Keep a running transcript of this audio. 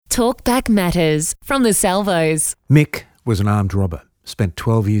Talkback Matters from the Salvos. Mick was an armed robber, spent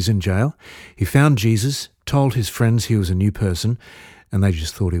 12 years in jail. He found Jesus, told his friends he was a new person, and they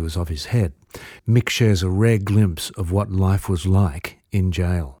just thought he was off his head. Mick shares a rare glimpse of what life was like in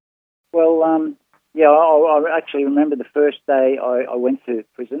jail. Well, I actually remember the first day I went to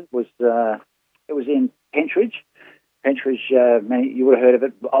prison was it was in Pentridge. Pentridge, you would have heard of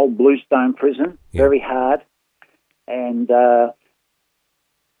it, old Bluestone prison, very hard. And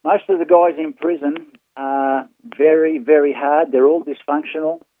most of the guys in prison are very, very hard. They're all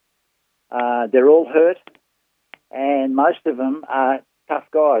dysfunctional. They're all hurt. And most of them are tough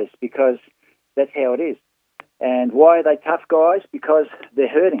guys because that's how it is. And why are they tough guys? Because they're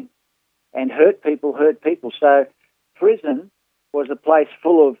hurting. And hurt people hurt people. So prison was a place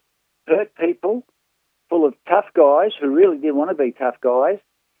full of hurt people, full of tough guys who really didn't want to be tough guys,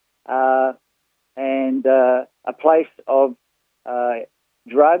 and a place of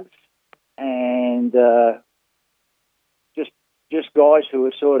drugs and just guys who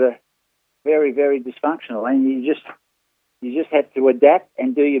were sort of very, very dysfunctional. And you just had to adapt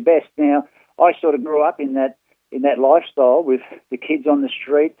and do your best. Now, I sort of grew up in that lifestyle with the kids on the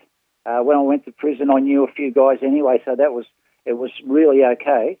street. When I went to prison, I knew a few guys anyway, so it was really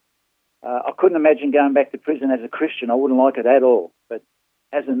okay. I couldn't imagine going back to prison as a Christian. I wouldn't like it at all. But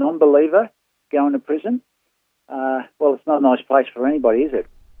as a non-believer, going to prison, well, it's not a nice place for anybody, is it?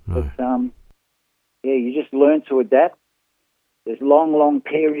 No. But, you just learn to adapt. There's long, long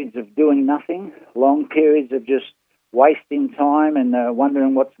periods of doing nothing, long periods of just wasting time and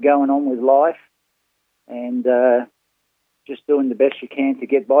wondering what's going on with life, and just doing the best you can to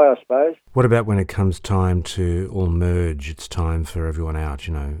get by, I suppose. What about when it comes time to all merge? It's time for everyone out,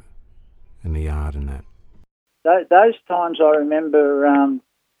 in the yard and that. Those times I remember.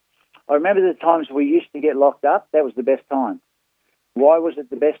 I remember the times we used to get locked up. That was the best time. Why was it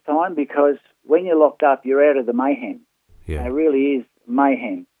the best time? Because when you're locked up, you're out of the mayhem. Yeah. It really is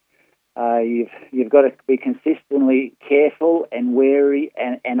mayhem. You've got to be consistently careful and wary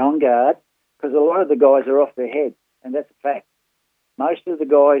and on guard, because a lot of the guys are off their head, and that's a fact. Most of the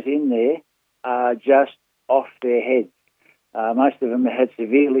guys in there are just off their heads. Most of them had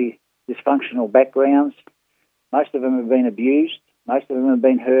severely dysfunctional backgrounds. Most of them have been abused. Most of them have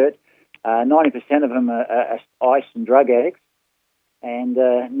been hurt. 90% of them are ice and drug addicts. And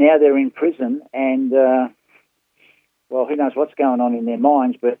now they're in prison, and, who knows what's going on in their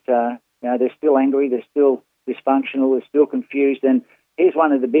minds, but, they're still angry, they're still dysfunctional, they're still confused. And here's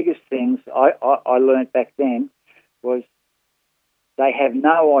one of the biggest things I learnt back then was they have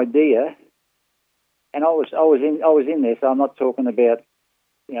no idea, and I was in there, so I'm not talking about,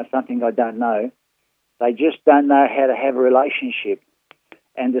 something I don't know. They just don't know how to have a relationship,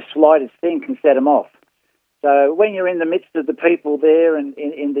 and the slightest thing can set them off. So when you're in the midst of the people there and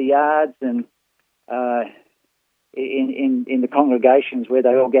in the yards and in the congregations where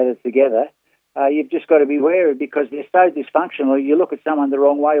they all gather together, you've just got to be wary, because they're so dysfunctional. You look at someone the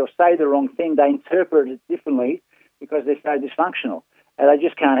wrong way or say the wrong thing, they interpret it differently because they're so dysfunctional. And they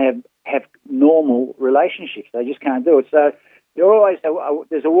just can't have normal relationships. They just can't do it. So you're always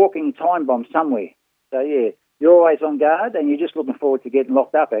there's a walking time bomb somewhere. So, you're always on guard, and you're just looking forward to getting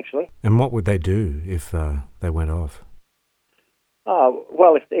locked up, actually. And what would they do if they went off? Oh,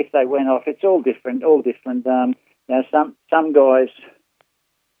 well, if they went off, it's all different. Some guys,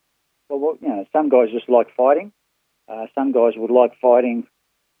 some guys just like fighting. Some guys would like fighting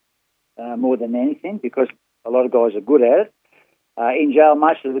more than anything, because a lot of guys are good at it. In jail,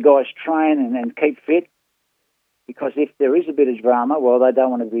 most of the guys train and keep fit, because if there is a bit of drama, well, they don't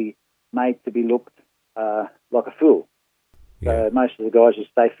want to be made to be looked like a fool. Yeah. So most of the guys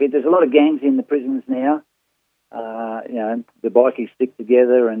just stay fit. There's a lot of gangs in the prisons now. The bikies stick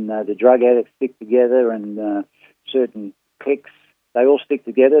together, and the drug addicts stick together, and certain cliques, they all stick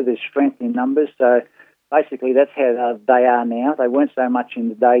together. There's strength in numbers. So basically that's how they are now. They weren't so much in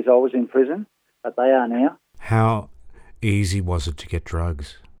the days I was in prison, but they are now. How easy was it to get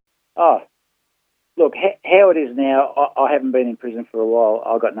drugs? Oh, look, how it is now, I haven't been in prison for a while.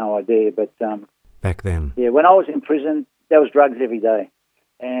 I've got no idea, but... Back then? Yeah, when I was in prison, there was drugs every day.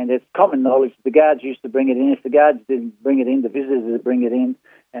 And it's common knowledge, the guards used to bring it in. If the guards didn't bring it in, the visitors would bring it in.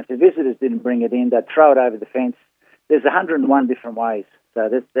 And if the visitors didn't bring it in, they'd throw it over the fence. There's 101 different ways, so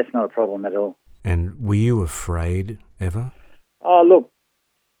that's not a problem at all. And were you afraid ever? Oh, look,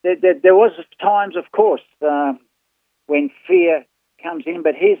 there was times, of course, when fear comes in.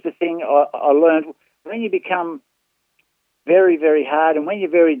 But here's the thing I learned. When you become very, very hard, and when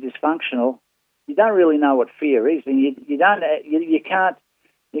you're very dysfunctional, you don't really know what fear is, and you can't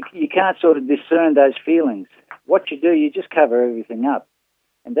sort of discern those feelings. What you do, you just cover everything up.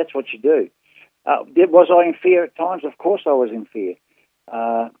 and that's what you do. Was I in fear at times? Of course I was in fear.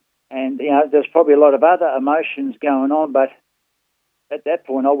 And, there's probably a lot of other emotions going on, but at that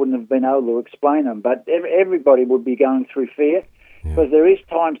point I wouldn't have been able to explain them. But everybody would be going through fear, because there is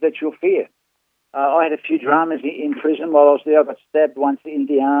times that you'll fear. I had a few dramas in prison while I was there. I got stabbed once in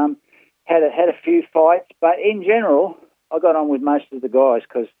the arm, had a few fights, but in general, I got on with most of the guys,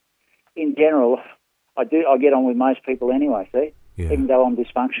 because in general, I get on with most people anyway, see? Yeah. Even though I'm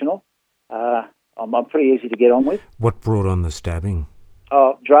dysfunctional, I'm pretty easy to get on with. What brought on the stabbing?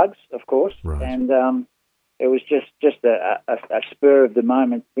 Drugs, of course. Right. And it was just a spur of the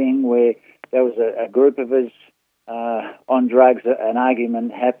moment thing where there was a group of us on drugs. An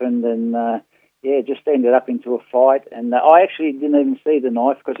argument happened, and it just ended up into a fight. And I actually didn't even see the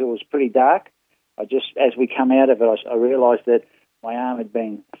knife because it was pretty dark. As we come out of it, I realised that my arm had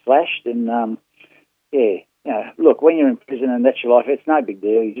been slashed. And look, when you're in prison and that's your life, it's no big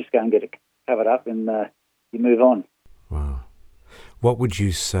deal. You just go and get it covered up, and you move on. Wow. What would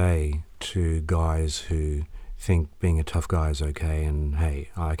you say to guys who think being a tough guy is okay and, hey,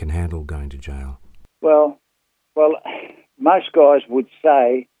 I can handle going to jail? Well, most guys would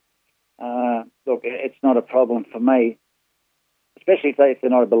say, look, it's not a problem for me, especially if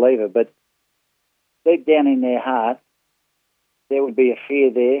they're not a believer, but deep down in their heart, there would be a fear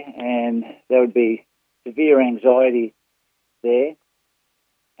there, and there would be severe anxiety there.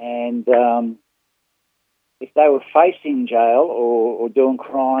 And if they were facing jail or doing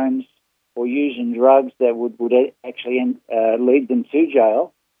crimes or using drugs that would actually lead them to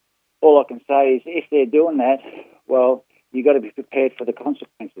jail, all I can say is if they're doing that, well, you've got to be prepared for the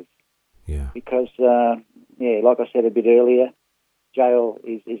consequences. Yeah. Because, like I said a bit earlier, jail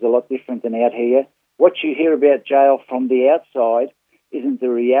is a lot different than out here. What you hear about jail from the outside isn't the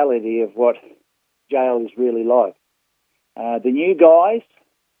reality of what jail is really like. The new guys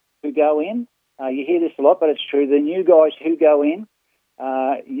who go in, you hear this a lot, but it's true. The new guys who go in,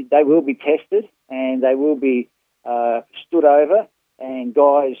 they will be tested and they will be stood over, and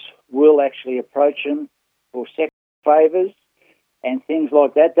guys will actually approach them for sex favours and things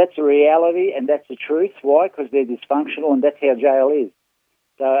like that. That's a reality and that's the truth. Why? Because they're dysfunctional, and that's how jail is.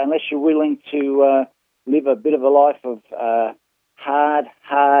 So unless you're willing to live a bit of a life of hard,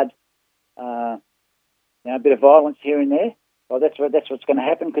 a bit of violence here and there, well, that's what's going to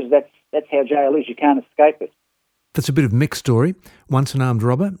happen, because that's how jail is. You can't escape it. That's a bit of Mick's story. Once an armed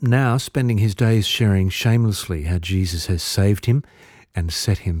robber, now spending his days sharing shamelessly how Jesus has saved him and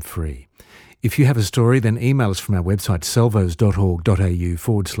set him free. If you have a story, then email us from our website,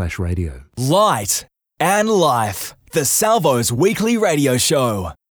 salvos.org.au/radio. Light and Life, the Salvos Weekly Radio Show.